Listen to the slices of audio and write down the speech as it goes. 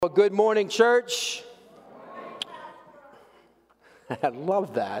Well, good morning, church. I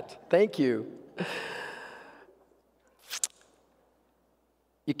love that. Thank you.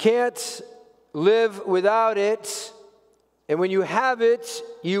 You can't live without it, and when you have it,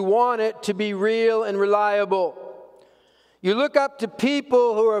 you want it to be real and reliable. You look up to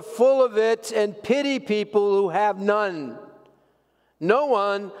people who are full of it and pity people who have none. No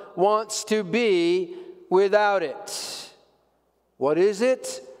one wants to be without it. What is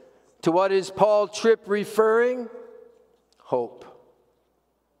it? To what is Paul Tripp referring? Hope.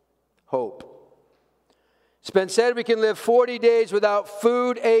 Hope. It's been said we can live 40 days without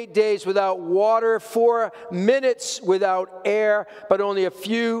food, 8 days without water, 4 minutes without air, but only a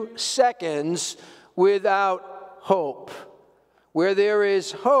few seconds without hope. Where there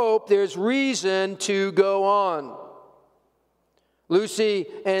is hope, there's reason to go on. Lucy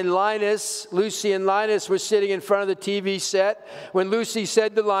and Linus were sitting in front of the TV set when Lucy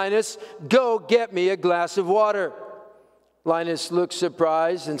said to Linus, "Go get me a glass of water." Linus looked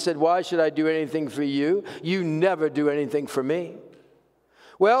surprised and said, "Why should I do anything for you? You never do anything for me."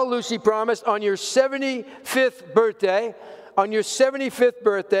 Well, Lucy promised, on your 75th birthday,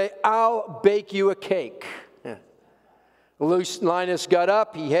 I'll bake you a cake. Linus got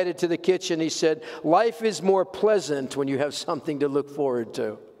up, he headed to the kitchen, he said, "Life is more pleasant when you have something to look forward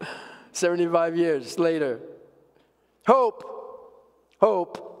to." 75 years later. Hope.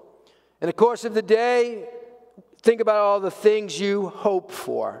 Hope. In the course of the day, think about all the things you hope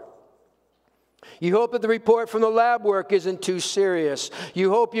for. You hope that the report from the lab work isn't too serious. You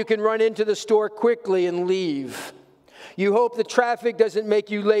hope you can run into the store quickly and leave. You hope the traffic doesn't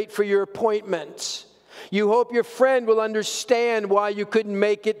make you late for your appointment. You hope your friend will understand why you couldn't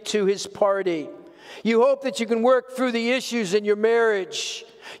make it to his party. You hope that you can work through the issues in your marriage.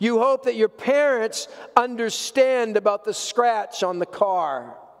 You hope that your parents understand about the scratch on the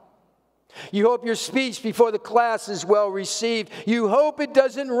car. You hope your speech before the class is well received. You hope it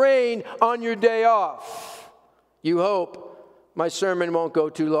doesn't rain on your day off. You hope my sermon won't go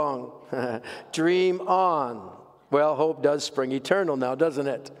too long. Dream on. Well, hope does spring eternal now, doesn't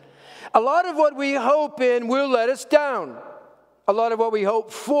it? A lot of what we hope in will let us down. A lot of what we hope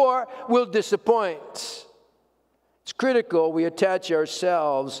for will disappoint. It's critical we attach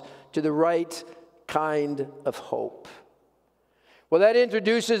ourselves to the right kind of hope. Well, that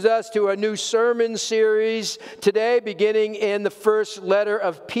introduces us to a new sermon series today, beginning in the first letter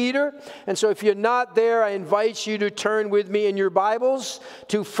of Peter. And so if you're not there, I invite you to turn with me in your Bibles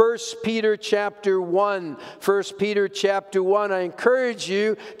to 1 Peter chapter 1. 1 Peter chapter 1. I encourage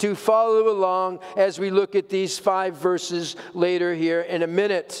you to follow along as we look at these 5 verses later here in a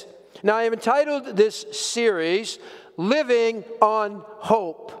minute. Now, I have entitled this series, Living on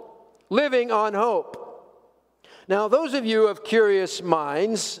Hope. Living on Hope. Now, those of you of curious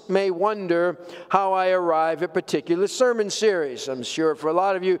minds may wonder how I arrive at particular sermon series. I'm sure for a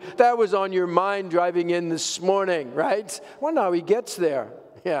lot of you, that was on your mind driving in this morning, right? Well, now he gets there.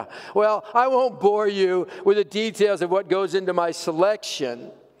 Yeah. Well, I won't bore you with the details of what goes into my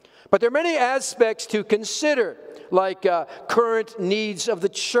selection. But there are many aspects to consider, like current needs of the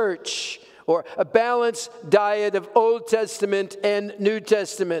church, or a balanced diet of Old Testament and New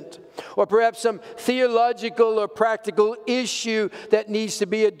Testament, or perhaps some theological or practical issue that needs to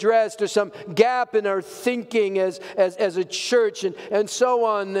be addressed, or some gap in our thinking as a church, and so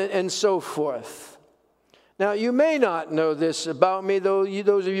on and so forth. Now, you may not know this about me, though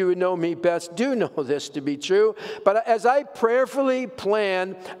those of you who know me best do know this to be true. But as I prayerfully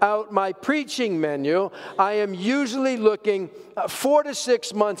plan out my preaching menu, I am usually looking 4 to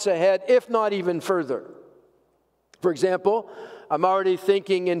 6 months ahead, if not even further. For example, I'm already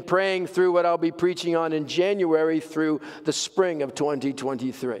thinking and praying through what I'll be preaching on in January through the spring of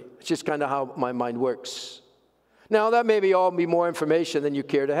 2023. It's just kind of how my mind works. Now, that may all be more information than you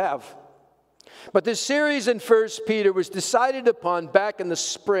care to have. But this series in 1 Peter was decided upon back in the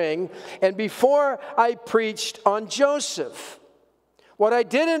spring, and before I preached on Joseph. What I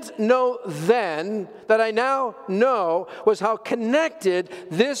didn't know then, that I now know, was how connected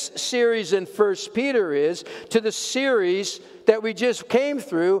this series in 1 Peter is to the series that we just came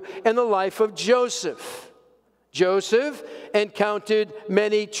through in the life of Joseph. Joseph encountered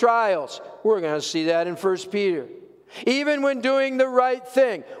many trials. We're going to see that in 1 Peter. Even when doing the right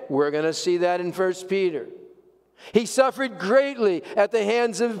thing, we're going to see that in 1 Peter. He suffered greatly at the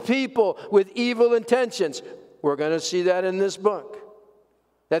hands of people with evil intentions. We're going to see that in this book.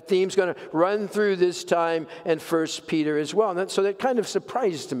 That theme's going to run through this time in 1 Peter as well. And so that kind of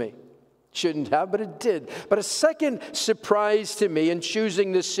surprised me. Shouldn't have, but it did. But a second surprise to me in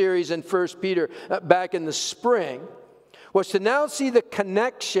choosing this series in 1 Peter back in the spring was to now see the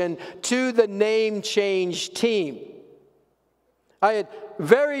connection to the name change team. I had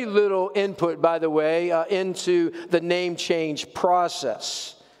very little input, by the way, into the name change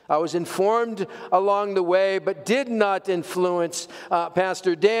process. I was informed along the way, but did not influence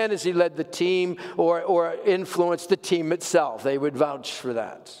Pastor Dan as he led the team or influence the team itself. They would vouch for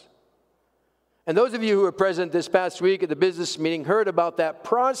that. And those of you who were present this past week at the business meeting heard about that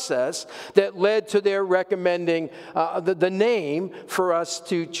process that led to their recommending the name for us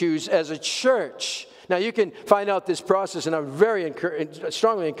to choose as a church. Now, you can find out this process, and I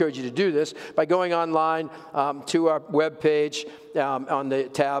strongly encourage you to do this by going online to our webpage on the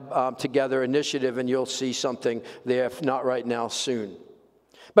tab Together Initiative, and you'll see something there, if not right now, soon.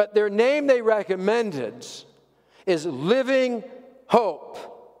 But their name they recommended is Living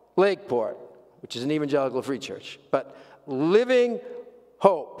Hope Lakeport, which is an evangelical free church, but Living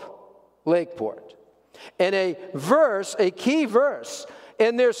Hope Lakeport. And a key verse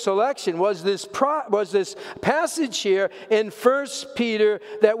in their selection was this passage here in 1 Peter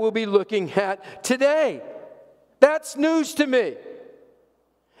that we'll be looking at today. That's news to me.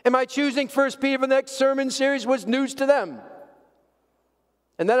 Am I choosing 1 Peter for the next sermon series? Was news to them.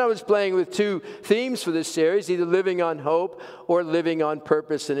 And then I was playing with two themes for this series, either living on hope or living on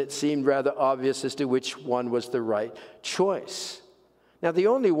purpose, and it seemed rather obvious as to which one was the right choice. Now, the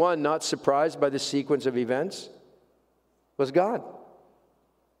only one not surprised by the sequence of events was God.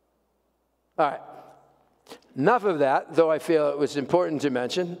 All right. Enough of that, though I feel it was important to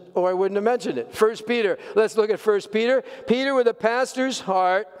mention, or I wouldn't have mentioned it. 1 Peter. Let's look at 1 Peter. Peter, with a pastor's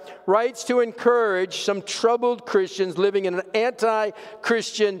heart, writes to encourage some troubled Christians living in an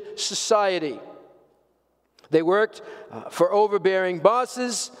anti-Christian society. They worked for overbearing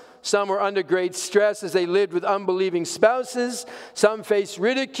bosses. Some were under great stress as they lived with unbelieving spouses. Some faced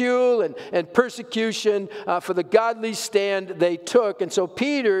ridicule and persecution for the godly stand they took. And so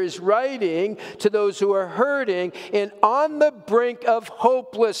Peter is writing to those who are hurting and on the brink of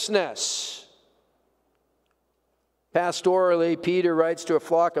hopelessness. Pastorally, Peter writes to a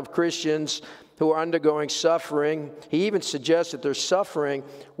flock of Christians who are undergoing suffering. He even suggests that their suffering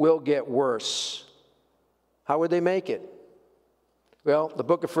will get worse. How would they make it? Well, the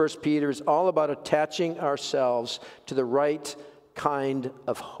book of 1 Peter is all about attaching ourselves to the right kind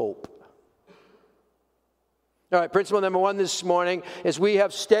of hope. All right, principle number one this morning is we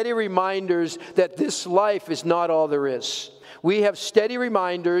have steady reminders that this life is not all there is. We have steady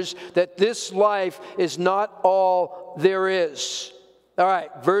reminders that this life is not all there is. All right,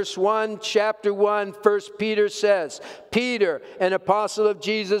 verse 1, chapter 1, 1 Peter says, Peter, an apostle of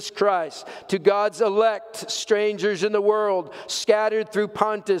Jesus Christ, to God's elect strangers in the world, scattered through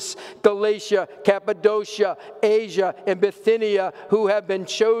Pontus, Galatia, Cappadocia, Asia, and Bithynia, who have been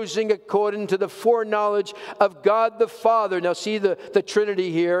chosen according to the foreknowledge of God the Father. Now see the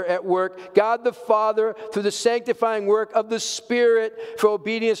Trinity here at work. God the Father, through the sanctifying work of the Spirit, for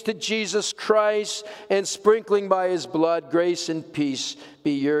obedience to Jesus Christ, and sprinkling by His blood, grace and peace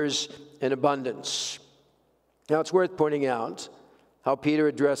be yours in abundance. Now, it's worth pointing out how Peter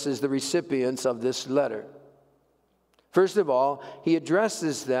addresses the recipients of this letter. First of all, he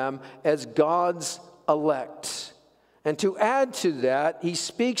addresses them as God's elect. And to add to that, he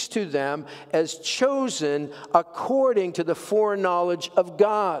speaks to them as chosen according to the foreknowledge of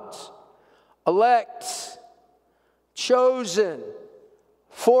God. Elect, chosen,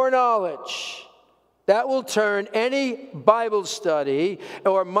 foreknowledge. That will turn any Bible study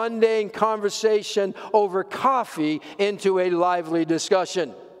or mundane conversation over coffee into a lively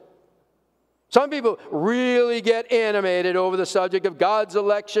discussion. Some people really get animated over the subject of God's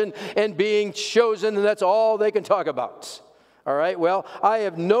election and being chosen, and that's all they can talk about. All right, well, I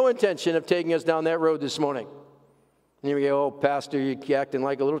have no intention of taking us down that road this morning. And you go, oh, Pastor, you're acting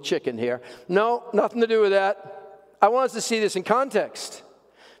like a little chicken here. No, nothing to do with that. I want us to see this in context.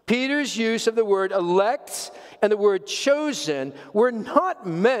 Peter's use of the word elect and the word chosen were not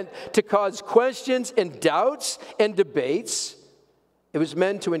meant to cause questions and doubts and debates. It was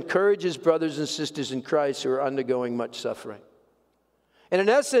meant to encourage his brothers and sisters in Christ who are undergoing much suffering. And in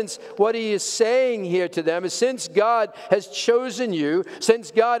essence, what he is saying here to them is, since God has chosen you,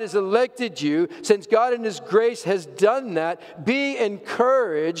 since God has elected you, since God in His grace has done that, be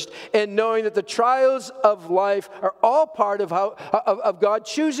encouraged in knowing that the trials of life are all part of God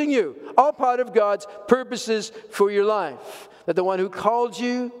choosing you, all part of God's purposes for your life. That the one who called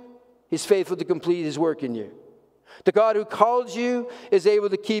you is faithful to complete His work in you. The God who called you is able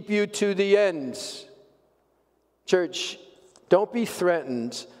to keep you to the end. Church, don't be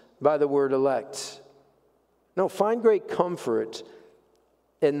threatened by the word elect. No, find great comfort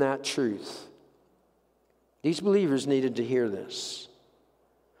in that truth. These believers needed to hear this.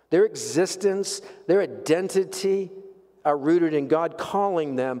 Their existence, their identity are rooted in God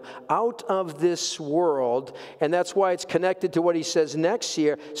calling them out of this world. And that's why it's connected to what he says next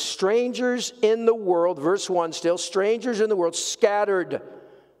here. Strangers in the world, verse 1 still, strangers in the world scattered.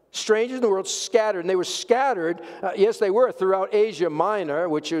 Strangers in the world scattered. And they were scattered, yes they were, throughout Asia Minor,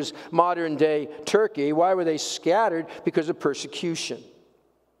 which is modern day Turkey. Why were they scattered? Because of persecution.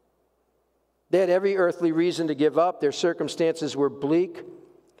 They had every earthly reason to give up. Their circumstances were bleak.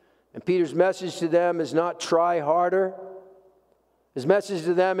 And Peter's message to them is not try harder. His message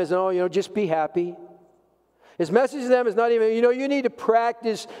to them is, just be happy. His message to them is not even, you need to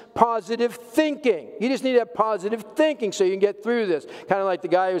practice positive thinking. You just need to have positive thinking so you can get through this. Kind of like the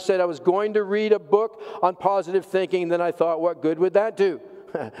guy who said, I was going to read a book on positive thinking, and then I thought, what good would that do?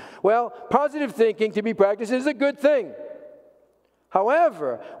 Well, positive thinking to be practiced is a good thing.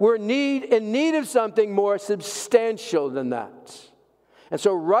 However, we're in need of something more substantial than that. And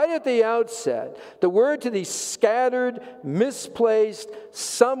so right at the outset, the word to these scattered, misplaced,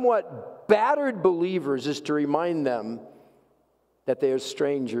 somewhat battered believers is to remind them that they are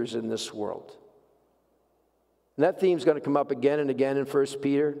strangers in this world. And that theme is going to come up again and again in 1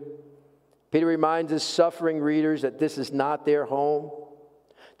 Peter. Peter reminds his suffering readers that this is not their home.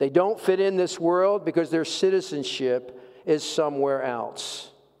 They don't fit in this world because their citizenship is somewhere else.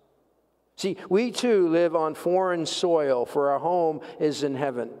 See, we too live on foreign soil, for our home is in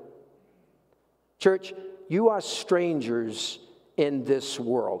heaven. Church, you are strangers in this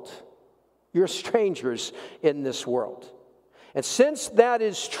world. You're strangers in this world. And since that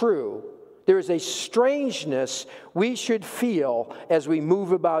is true, there is a strangeness we should feel as we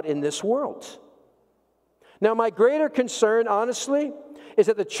move about in this world. Now, my greater concern, honestly, is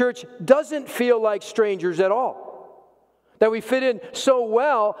that the church doesn't feel like strangers at all. That we fit in so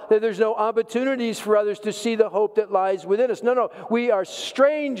well that there's no opportunities for others to see the hope that lies within us. No, we are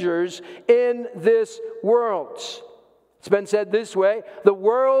strangers in this world. It's been said this way, the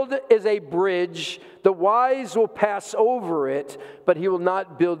world is a bridge. The wise will pass over it, but he will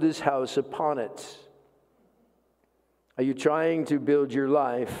not build his house upon it. Are you trying to build your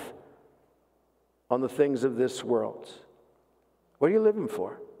life on the things of this world? What are you living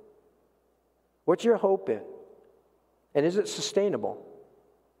for? What's your hope in? And is it sustainable?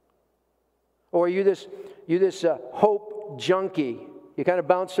 Or are you this hope junkie? You kind of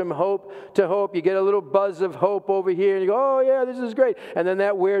bounce from hope to hope. You get a little buzz of hope over here, and you go, oh yeah, this is great. And then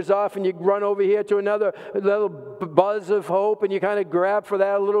that wears off, and you run over here to another little buzz of hope, and you kind of grab for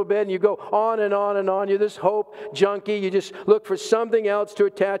that a little bit, and you go on and on and on. You're this hope junkie. You just look for something else to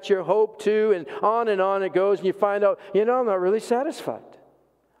attach your hope to, and on it goes, and you find out, I'm not really satisfied.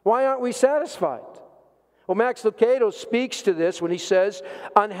 Why aren't we satisfied? Well, Max Lucado speaks to this when he says,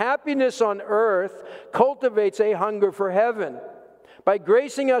 unhappiness on earth cultivates a hunger for heaven. By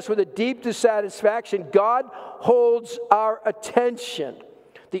gracing us with a deep dissatisfaction, God holds our attention.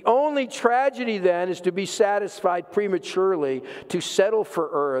 The only tragedy then is to be satisfied prematurely, to settle for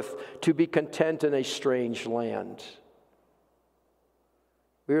earth, to be content in a strange land.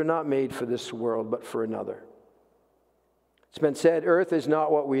 We are not made for this world, but for another. It's been said, earth is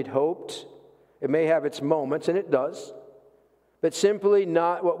not what we'd hoped. It may have its moments, and it does, but simply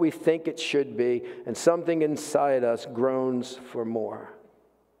not what we think it should be, and something inside us groans for more.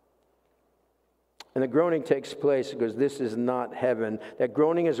 And the groaning takes place because this is not heaven. That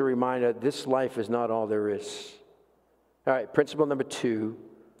groaning is a reminder that this life is not all there is. All right, principle number two.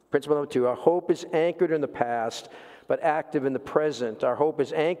 Our hope is anchored in the past, but active in the present. Our hope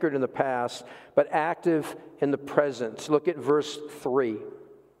is anchored in the past, but active in the present. Look at verse 3.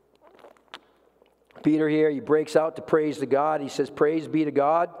 Peter here, he breaks out to praise to God. He says, praise be to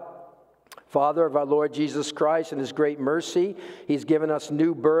God, Father of our Lord Jesus Christ, and his great mercy. He's given us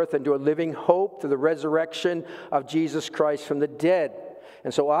new birth into a living hope through the resurrection of Jesus Christ from the dead.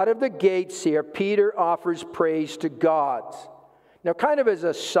 And so out of the gates here, Peter offers praise to God. Now, kind of as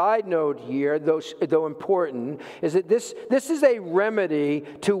a side note here, though important, is that this is a remedy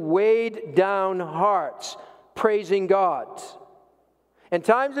to weighed down hearts, praising God. In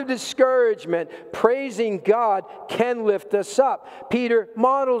times of discouragement, praising God can lift us up. Peter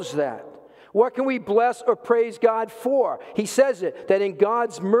models that. What can we bless or praise God for? He says it, that in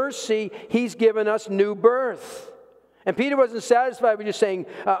God's mercy, he's given us new birth. And Peter wasn't satisfied with just saying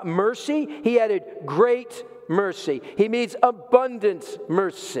mercy. He added great mercy. He means abundant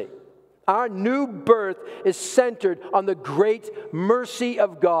mercy. Our new birth is centered on the great mercy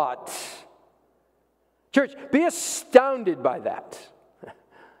of God. Church, be astounded by that.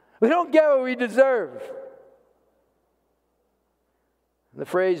 We don't get what we deserve. The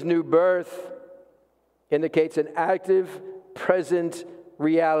phrase new birth indicates an active, present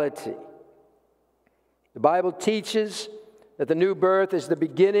reality. The Bible teaches that the new birth is the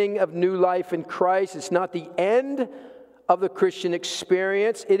beginning of new life in Christ. It's not the end of the Christian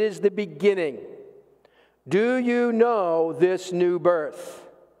experience. It is the beginning. Do you know this new birth?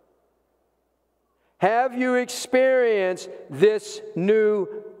 Have you experienced this new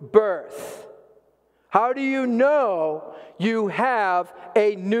birth? How do you know you have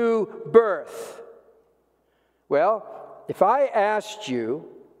a new birth? Well, if I asked you,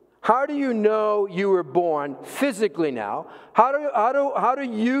 how do you know you were born physically now? How do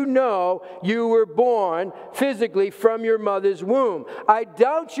you know you were born physically from your mother's womb? I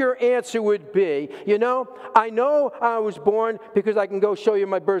doubt your answer would be, I know I was born because I can go show you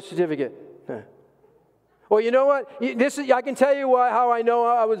my birth certificate. Well, you know what? I can tell you how I know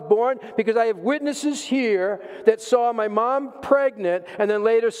I was born, because I have witnesses here that saw my mom pregnant and then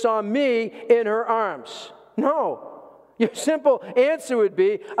later saw me in her arms. No. Your simple answer would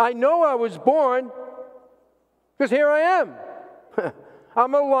be, I know I was born because here I am.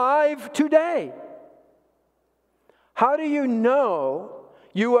 I'm alive today. How do you know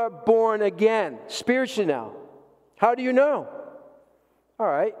you are born again, spiritually now? How do you know? All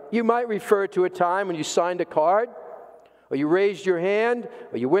right, you might refer to a time when you signed a card, or you raised your hand,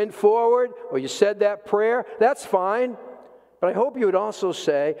 or you went forward, or you said that prayer. That's fine. But I hope you would also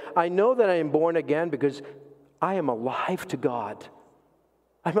say, I know that I am born again because I am alive to God.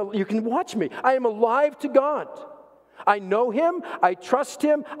 You can watch me. I am alive to God. I know Him. I trust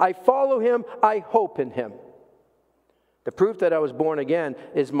Him. I follow Him. I hope in Him. The proof that I was born again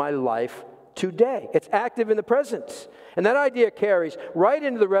is my life today. It's active in the present. And that idea carries right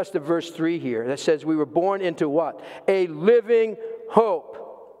into the rest of verse 3 here. That says we were born into what? A living hope.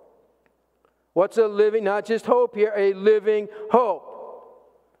 What's a living, not just hope here, a living hope.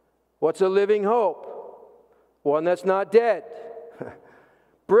 What's a living hope? One that's not dead.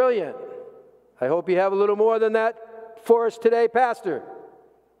 Brilliant. I hope you have a little more than that for us today, Pastor.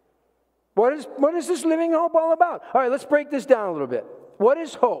 What is this living hope all about? All right, let's break this down a little bit. What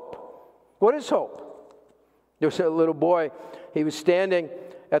is hope? What is hope? There was a little boy. He was standing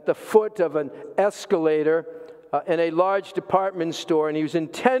at the foot of an escalator in a large department store, and he was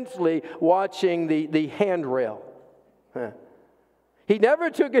intently watching the handrail. He never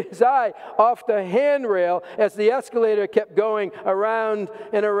took his eye off the handrail as the escalator kept going around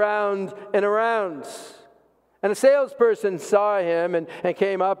and around and around. And a salesperson saw him and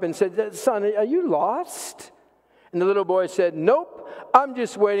came up and said, "Son, are you lost?" And the little boy said, "Nope, I'm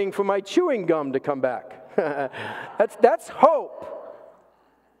just waiting for my chewing gum to come back." That's hope.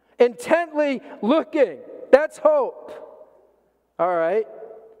 Intently looking. That's hope. All right.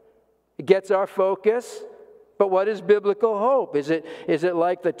 It gets our focus. But what is biblical hope? Is it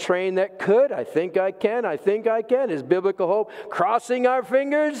like the train that could? I think I can. I think I can. Is biblical hope crossing our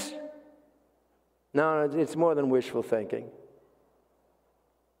fingers? No, it's more than wishful thinking.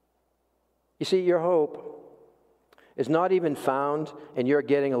 You see, your hope is not even found in your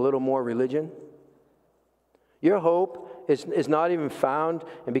getting a little more religion. Your hope is not even found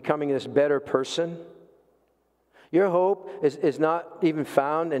in becoming this better person. Your hope is not even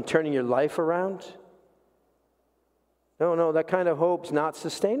found in turning your life around. No, that kind of hope's not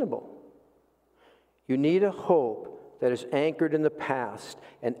sustainable. You need a hope that is anchored in the past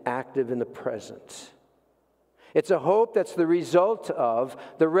and active in the present. It's a hope that's the result of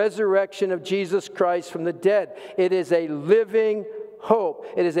the resurrection of Jesus Christ from the dead. It is a living hope.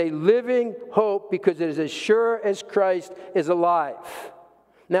 It is a living hope because it is as sure as Christ is alive.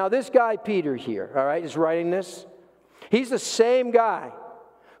 Now, this guy Peter here, all right, is writing this. He's the same guy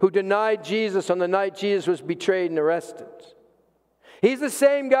who denied Jesus on the night Jesus was betrayed and arrested. He's the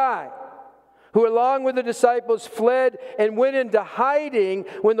same guy who, along with the disciples, fled and went into hiding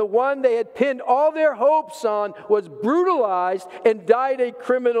when the one they had pinned all their hopes on was brutalized and died a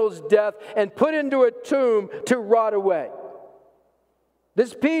criminal's death and put into a tomb to rot away.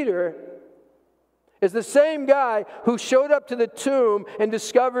 This Peter is the same guy who showed up to the tomb and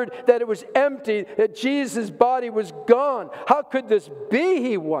discovered that it was empty, that Jesus' body was gone. How could this be,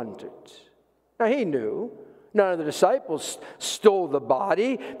 he wondered. Now, he knew none of the disciples stole the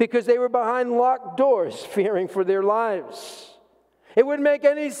body because they were behind locked doors, fearing for their lives. It wouldn't make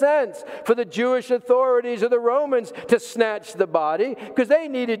any sense for the Jewish authorities or the Romans to snatch the body because they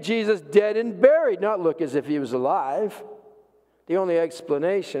needed Jesus dead and buried, not look as if he was alive. The only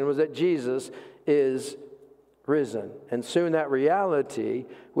explanation was that Jesus is risen. And soon that reality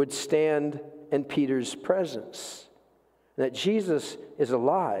would stand in Peter's presence. That Jesus is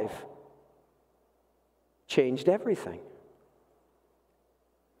alive changed everything.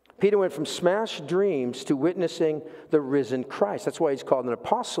 Peter went from smashed dreams to witnessing the risen Christ. That's why he's called an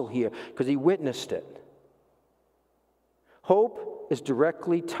apostle here, because he witnessed it. Hope is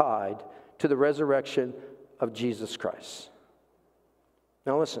directly tied to the resurrection of Jesus Christ.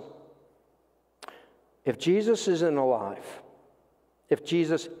 Now listen, if Jesus isn't alive,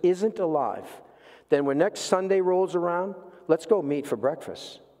 then when next Sunday rolls around, let's go meet for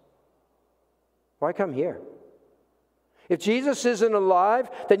breakfast. Why come here? If Jesus isn't alive,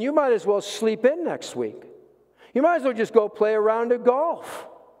 then you might as well sleep in next week. You might as well just go play a round of golf.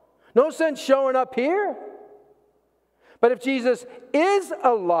 No sense showing up here. But if Jesus is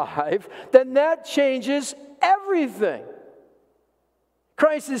alive, then that changes everything.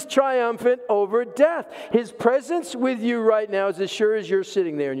 Christ is triumphant over death. His presence with you right now is as sure as you're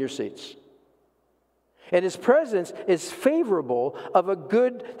sitting there in your seats. And His presence is favorable of a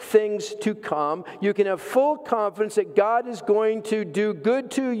good things to come. You can have full confidence that God is going to do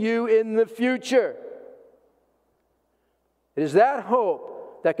good to you in the future. It is that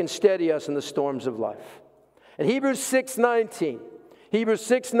hope that can steady us in the storms of life. In Hebrews 6:19,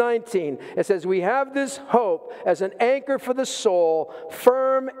 it says, we have this hope as an anchor for the soul,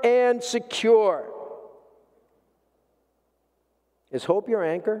 firm and secure. Is hope your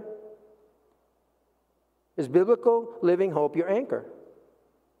anchor? Is biblical living hope your anchor?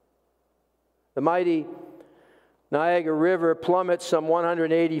 The mighty Niagara River plummets some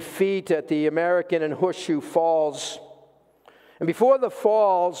 180 feet at the American and Horseshoe Falls. And before the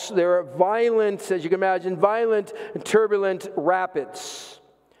falls, there are violent, as you can imagine, violent and turbulent rapids.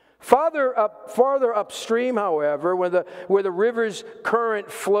 Farther upstream, however, where the river's current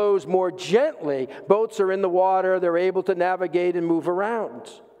flows more gently, boats are in the water, they're able to navigate and move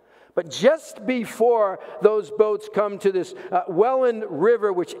around. But just before those boats come to this Welland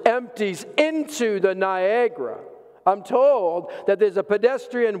River, which empties into the Niagara, I'm told that there's a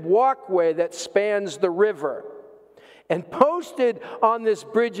pedestrian walkway that spans the river. And posted on this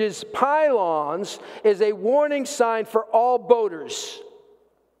bridge's pylons is a warning sign for all boaters.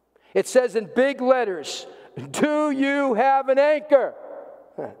 It says in big letters, "Do you have an anchor?"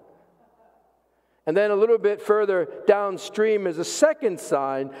 And then a little bit further downstream is a second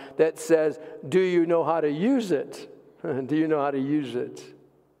sign that says, "Do you know how to use it?" Do you know how to use it?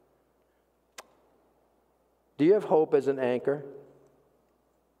 Do you have hope as an anchor?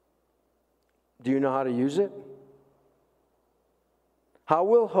 Do you know how to use it? How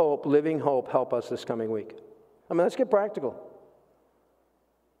will hope, living hope, help us this coming week? I mean, let's get practical.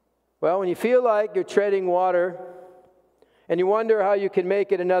 Well, when you feel like you're treading water and you wonder how you can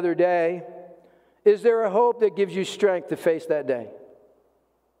make it another day, is there a hope that gives you strength to face that day?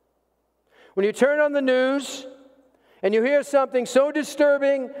 When you turn on the news and you hear something so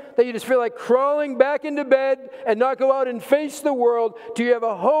disturbing that you just feel like crawling back into bed and not go out and face the world, do you have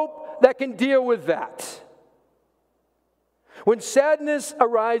a hope that can deal with that? When sadness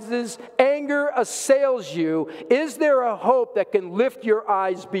arises, anger assails you, is there a hope that can lift your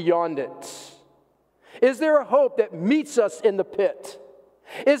eyes beyond it? Is there a hope that meets us in the pit?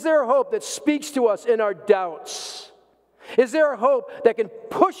 Is there a hope that speaks to us in our doubts? Is there a hope that can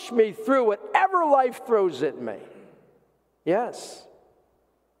push me through whatever life throws at me? Yes.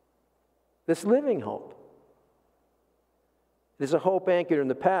 This living hope. It is a hope anchored in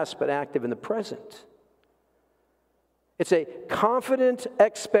the past but active in the present. It's a confident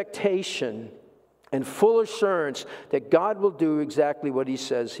expectation and full assurance that God will do exactly what He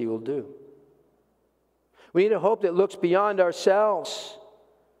says He will do. We need a hope that looks beyond ourselves,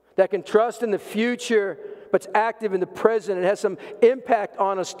 that can trust in the future, but's active in the present and has some impact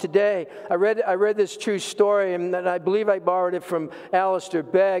on us today. I read this true story, and I believe I borrowed it from Alistair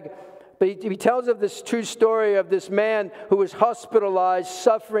Begg. But he tells of this true story of this man who was hospitalized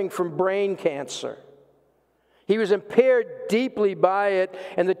suffering from brain cancer. He was impaired deeply by it,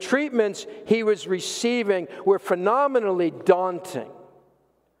 and the treatments he was receiving were phenomenally daunting.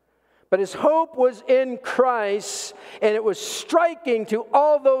 But his hope was in Christ, and it was striking to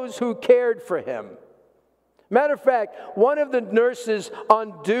all those who cared for him. Matter of fact, one of the nurses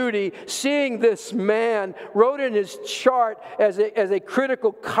on duty, seeing this man, wrote in his chart as a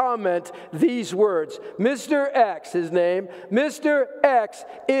critical comment these words: Mr. X, his name, Mr. X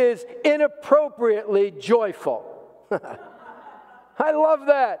is inappropriately joyful. I love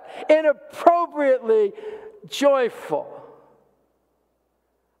that. Inappropriately joyful.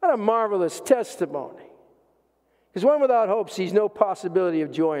 What a marvelous testimony. Because one without hope sees no possibility of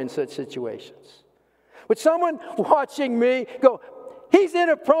joy in such situations. Would someone watching me go, he's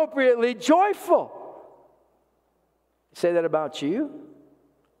inappropriately joyful? Say that about you?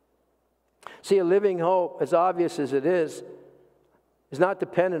 See, a living hope, as obvious as it is, is not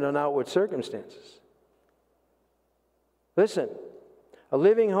dependent on outward circumstances. Listen, a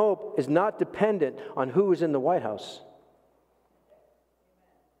living hope is not dependent on who is in the White House.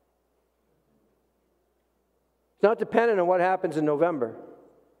 It's not dependent on what happens in November.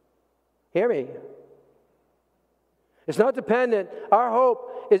 Hear me. It's not dependent. Our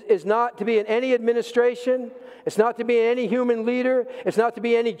hope is not to be in any administration. It's not to be in any human leader. It's not to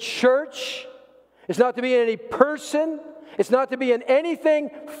be any church. It's not to be in any person. It's not to be in anything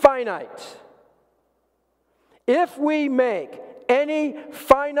finite. If we make any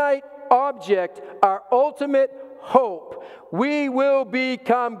finite object our ultimate hope, we will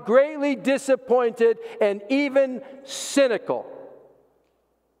become greatly disappointed and even cynical.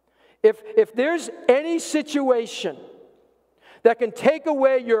 If there's any situation that can take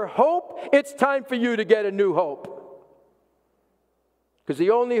away your hope, it's time for you to get a new hope. Because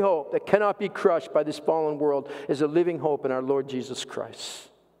the only hope that cannot be crushed by this fallen world is a living hope in our Lord Jesus Christ.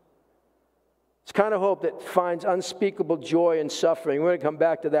 It's the kind of hope that finds unspeakable joy in suffering. We're going to come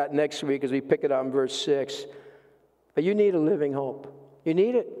back to that next week as we pick it up in verse 6. But you need a living hope. You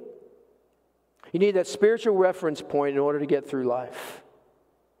need it. You need that spiritual reference point in order to get through life.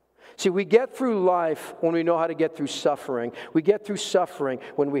 See, we get through life when we know how to get through suffering. We get through suffering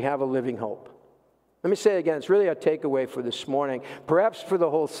when we have a living hope. Let me say it again. It's really our takeaway for this morning. Perhaps for the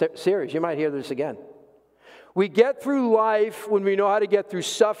whole series. You might hear this again. We get through life when we know how to get through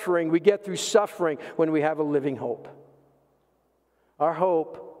suffering. We get through suffering when we have a living hope. Our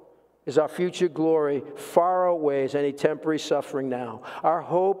hope is our future glory far outweighs any temporary suffering now. Our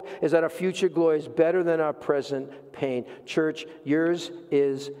hope is that our future glory is better than our present pain. Church, yours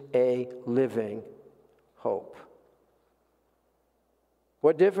is a living hope.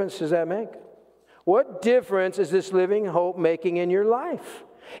 What difference does that make? What difference is this living hope making in your life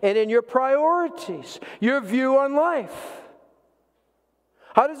and in your priorities, your view on life?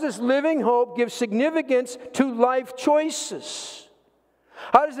 How does this living hope give significance to life choices?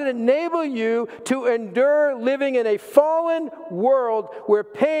 How does it enable you to endure living in a fallen world where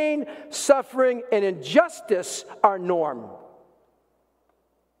pain, suffering, and injustice are norm?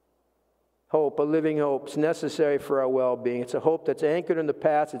 Hope, a living hope, is necessary for our well-being. It's a hope that's anchored in the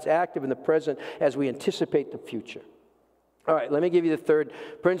past. It's active in the present as we anticipate the future. All right, let me give you the third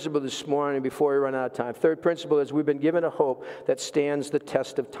principle this morning before we run out of time. Third principle is we've been given a hope that stands the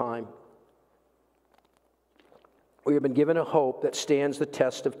test of time. We have been given a hope that stands the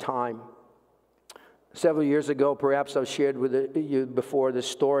test of time. Several years ago, perhaps I've shared with you before this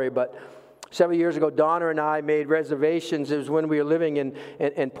story, but several years ago, Donna and I made reservations. It was when we were living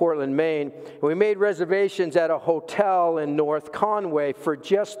in Portland, Maine. We made reservations at a hotel in North Conway for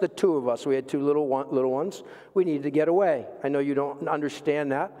just the two of us. We had two little ones. We needed to get away. I know you don't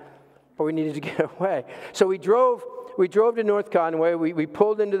understand that, but we needed to get away. So we drove to North Conway. We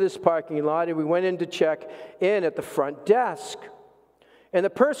pulled into this parking lot, and we went in to check in at the front desk. And the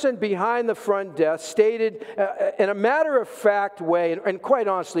person behind the front desk stated in a matter-of-fact way, and quite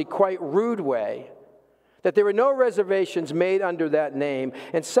honestly, quite rude way, that there were no reservations made under that name,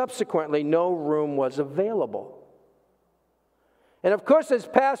 and subsequently no room was available. And of course, as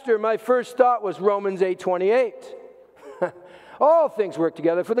pastor, my first thought was Romans 8:28. All things work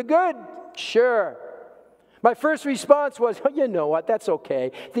together for the good. Sure. My first response was, oh, you know what, that's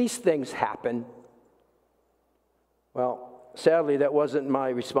okay. These things happen. Well, sadly, that wasn't my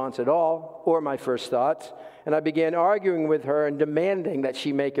response at all, or my first thoughts, and I began arguing with her and demanding that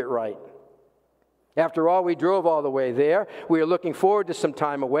she make it right. After all, we drove all the way there. We were looking forward to some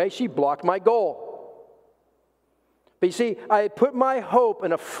time away. She blocked my goal. But you see, I had put my hope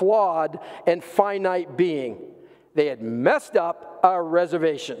in a flawed and finite being. They had messed up our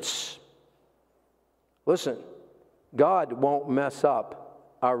reservations. Listen, God won't mess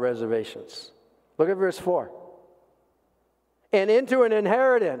up our reservations. Look at verse 4. And into an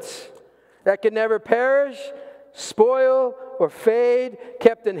inheritance that can never perish, spoil, or fade,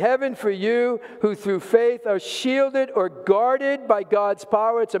 kept in heaven for you, who through faith are shielded or guarded by God's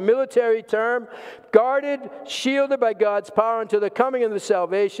power. It's a military term. Guarded, shielded by God's power until the coming of the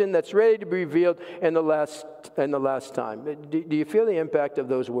salvation that's ready to be revealed in the last time. Do you feel the impact of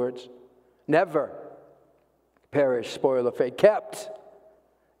those words? Never perish, spoil, or fade. Kept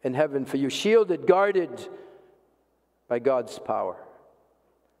in heaven for you, shielded, guarded by God's power.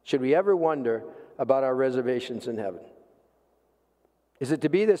 Should we ever wonder about our reservations in heaven? Is it to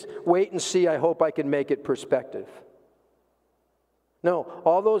be this wait and see, I hope I can make it perspective? No,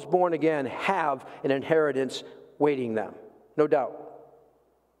 all those born again have an inheritance waiting them, no doubt.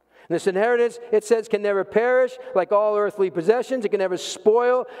 And this inheritance, it says, can never perish like all earthly possessions. It can never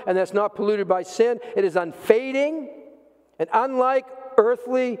spoil, and that's not polluted by sin. It is unfading, and unlike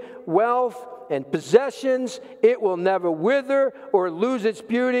earthly wealth and possessions, it will never wither or lose its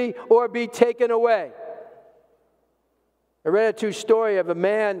beauty or be taken away. I read a true story of a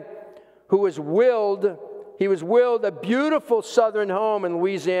man who was willed a beautiful southern home in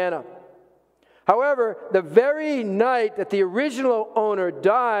Louisiana. However, the very night that the original owner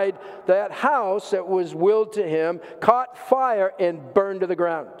died, that house that was willed to him caught fire and burned to the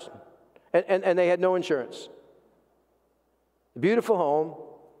ground. And they had no insurance. The beautiful home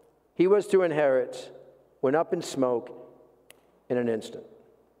he was to inherit went up in smoke in an instant.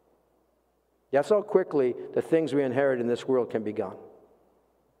 That's how quickly the things we inherit in this world can be gone.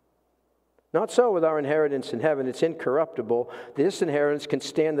 Not so with our inheritance in heaven. It's incorruptible. This inheritance can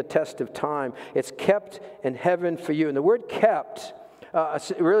stand the test of time. It's kept in heaven for you. And the word kept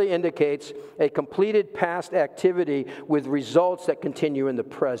really indicates a completed past activity with results that continue in the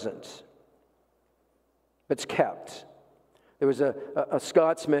present. It's kept. There was a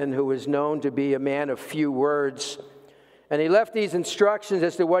Scotsman who was known to be a man of few words. And he left these instructions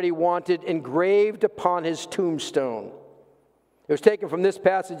as to what he wanted engraved upon his tombstone. It was taken from this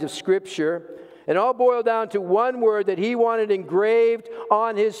passage of Scripture, and all boiled down to one word that he wanted engraved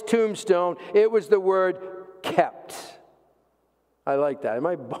on his tombstone. It was the word kept. I like that. I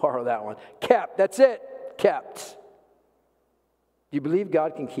might borrow that one. Kept. That's it. Kept. Do you believe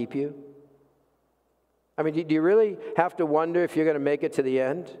God can keep you? I mean, do you really have to wonder if you're going to make it to the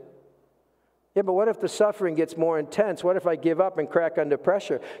end? Yeah, but what if the suffering gets more intense? What if I give up and crack under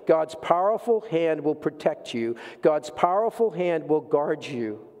pressure? God's powerful hand will protect you. God's powerful hand will guard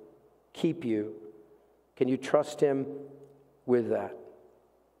you, keep you. Can you trust Him with that?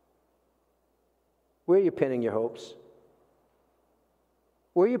 Where are you pinning your hopes?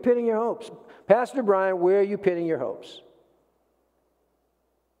 Where are you pinning your hopes? Pastor Brian, where are you pinning your hopes?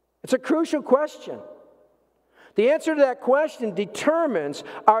 It's a crucial question. The answer to that question determines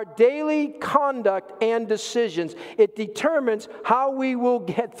our daily conduct and decisions. It determines how we will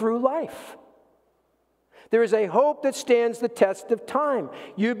get through life. There is a hope that stands the test of time.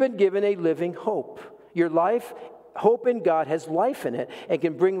 You've been given a living hope. Your life, hope in God, has life in it and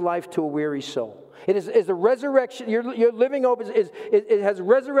can bring life to a weary soul. It is a resurrection. Your living hope it has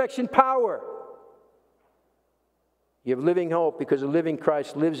resurrection power. You have living hope because the living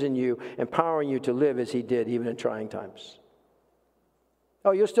Christ lives in you, empowering you to live as He did, even in trying times.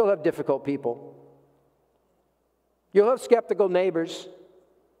 Oh, you'll still have difficult people. You'll have skeptical neighbors.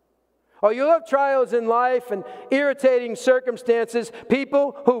 Oh, you'll have trials in life and irritating circumstances,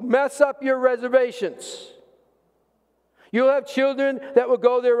 people who mess up your reservations. You'll have children that will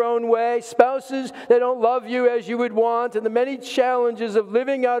go their own way, spouses that don't love you as you would want, and the many challenges of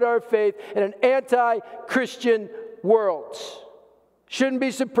living out our faith in an anti-Christian world. Shouldn't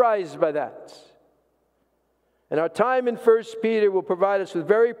be surprised by that. And our time in 1 Peter will provide us with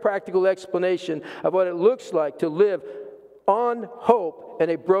very practical explanation of what it looks like to live on hope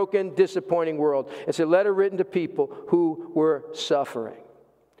in a broken, disappointing world. It's a letter written to people who were suffering.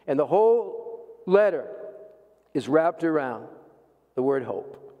 And the whole letter is wrapped around the word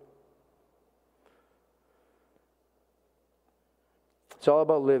hope. It's all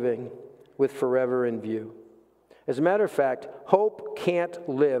about living with forever in view. As a matter of fact, hope can't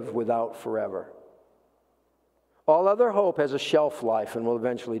live without forever. All other hope has a shelf life and will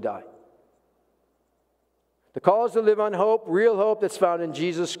eventually die. The call is to live on hope, real hope that's found in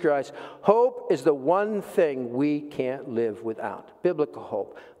Jesus Christ. Hope is the one thing we can't live without. Biblical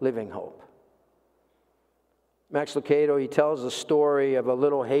hope, living hope. Max Lucado, he tells the story of a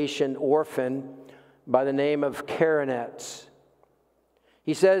little Haitian orphan by the name of Karanet.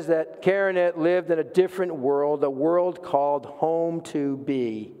 He says that Karanet lived in a different world, a world called home to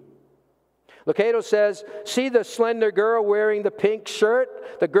be. Lucado says, see the slender girl wearing the pink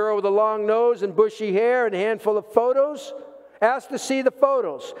shirt, the girl with the long nose and bushy hair and a handful of photos? Ask to see the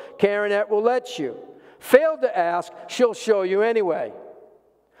photos. Karanet will let you. Fail to ask, she'll show you anyway.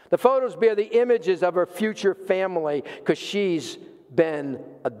 The photos bear the images of her future family because she's been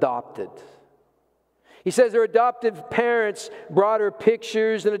adopted. He says her adoptive parents brought her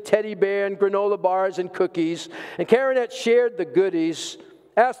pictures and a teddy bear and granola bars and cookies. And Karanet shared the goodies,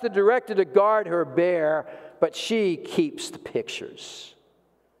 asked the director to guard her bear, but she keeps the pictures,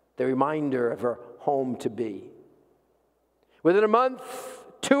 the reminder of her home to be. Within a month,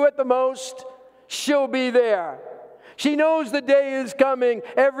 2 at the most, she'll be there. She knows the day is coming.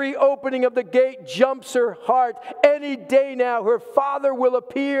 Every opening of the gate jumps her heart. Any day now, her father will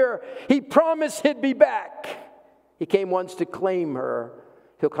appear. He promised he'd be back. He came once to claim her.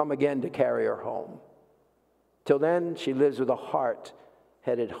 He'll come again to carry her home. Till then, she lives with a heart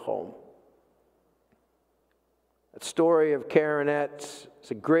headed home. That story of Karenette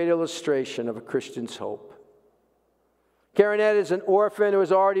is a great illustration of a Christian's hope. Karenette is an orphan who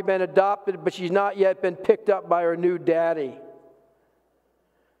has already been adopted, but she's not yet been picked up by her new daddy.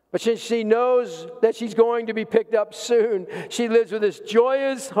 But since she knows that she's going to be picked up soon, she lives with this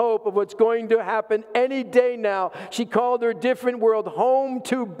joyous hope of what's going to happen any day now. She called her different world home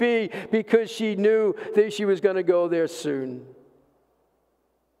to be because she knew that she was going to go there soon.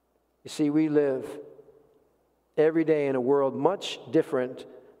 You see, we live every day in a world much different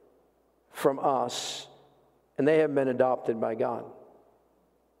from us, and they have been adopted by God.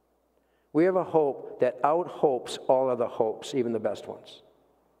 We have a hope that out-hopes all other hopes, even the best ones.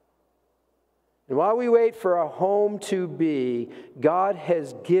 And while we wait for a home to be, God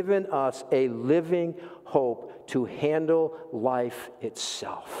has given us a living hope to handle life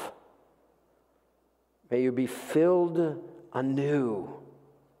itself. May you be filled anew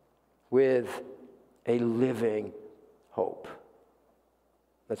with a living hope.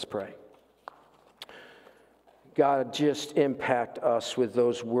 Let's pray. God, just impact us with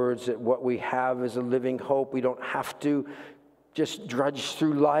those words that what we have is a living hope. We don't have to just drudge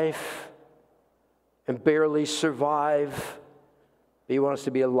through life and barely survive. You want us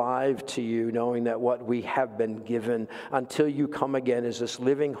to be alive to you, knowing that what we have been given until you come again is this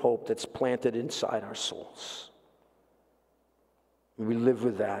living hope that's planted inside our souls. And we live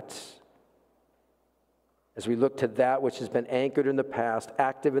with that. As we look to that which has been anchored in the past,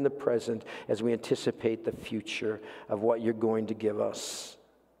 active in the present, as we anticipate the future of what you're going to give us.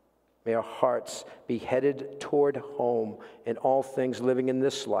 May our hearts be headed toward home in all things living in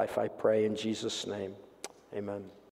this life, I pray in Jesus' name. Amen.